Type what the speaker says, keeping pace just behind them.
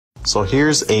So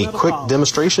here's a quick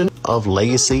demonstration of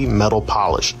Legacy metal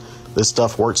polish. This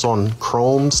stuff works on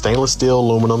chrome, stainless steel,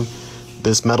 aluminum.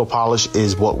 This metal polish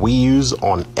is what we use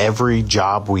on every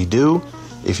job we do.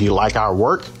 If you like our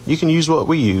work, you can use what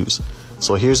we use.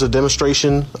 So here's a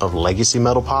demonstration of Legacy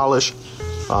metal polish,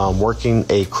 working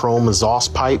a chrome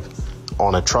exhaust pipe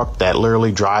on a truck that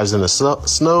literally drives in the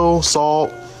snow,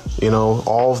 salt,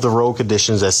 all of the road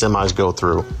conditions that semis go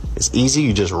through. It's easy.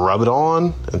 You just rub it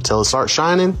on until it starts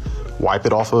shining, wipe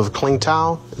it off of a clean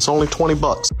towel. It's only 20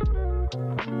 bucks.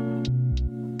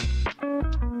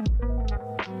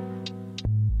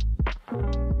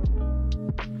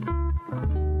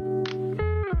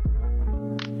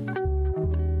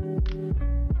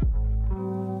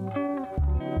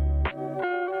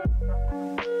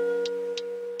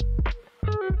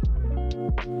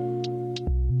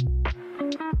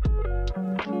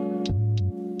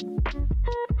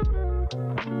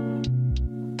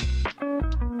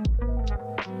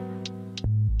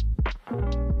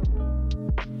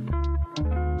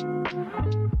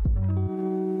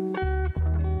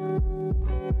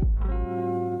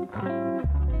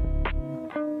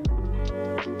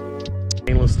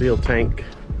 Stainless steel tank.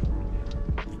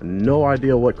 No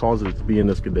idea what causes it to be in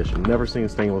this condition. Never seen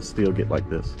stainless steel get like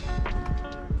this.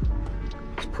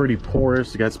 It's pretty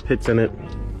porous. It got pits in it,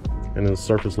 and then a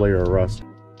surface layer of rust.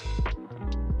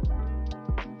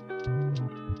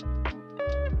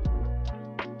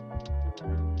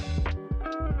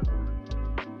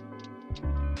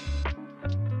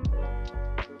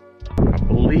 I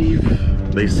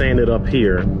believe they sanded up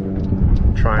here,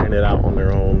 trying it out on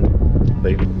their own.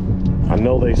 I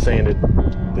know they sanded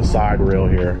the side rail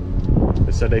here.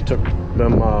 They said they took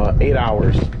them 8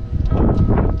 hours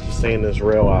to sand this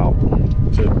rail out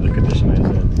to the condition it's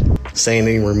in.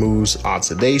 Sanding removes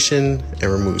oxidation, it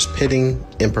removes pitting,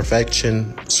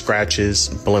 imperfection, scratches,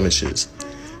 blemishes.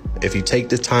 If you take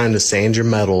the time to sand your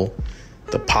metal,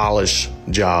 the polish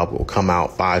job will come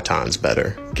out 5 times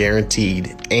better,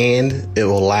 guaranteed, and it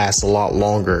will last a lot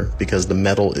longer because the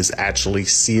metal is actually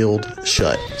sealed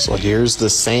shut. So here's the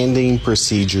sanding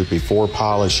procedure before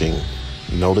polishing.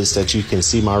 Notice that you can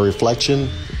see my reflection.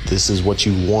 This is what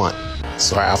you want.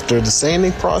 So after the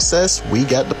sanding process, we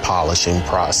got the polishing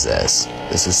process.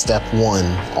 This is step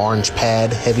 1, orange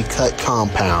pad, heavy cut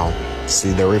compound.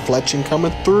 See the reflection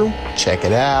coming through? Check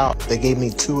it out. They gave me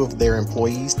 2 of their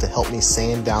employees to help me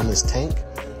sand down this tank.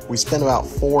 We spent about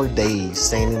 4 days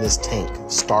sanding this tank,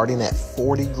 starting at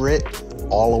 40 grit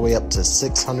all the way up to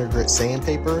 600 grit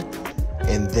sandpaper,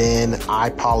 and then I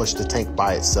polished the tank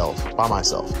by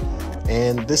myself.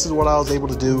 And this is what I was able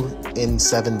to do in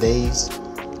 7 days.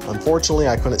 Unfortunately,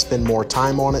 I couldn't spend more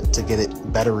time on it to get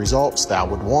it better results that I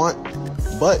would want,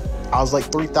 but I was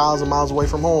like 3,000 miles away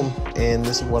from home, and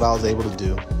this is what I was able to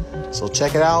do. So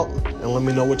check it out and let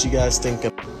me know what you guys think.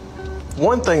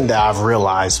 One thing that I've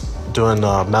realized doing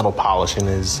metal polishing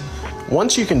is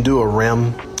once you can do a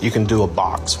rim, you can do a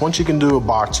box. Once you can do a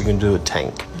box, you can do a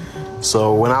tank.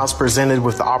 So when I was presented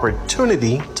with the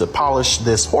opportunity to polish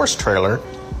this horse trailer,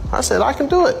 I said I can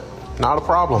do it, not a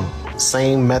problem.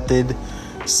 Same method,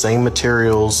 same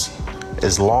materials.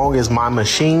 As long as my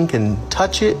machine can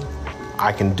touch it,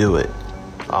 I can do it.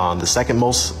 The second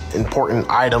most important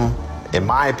item, in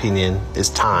my opinion, is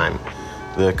time.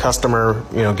 The customer,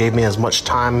 gave me as much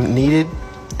time needed,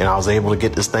 and I was able to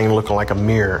get this thing looking like a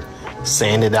mirror.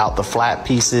 Sanded out the flat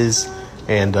pieces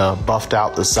and buffed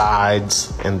out the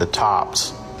sides and the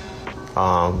tops.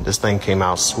 This thing came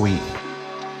out sweet.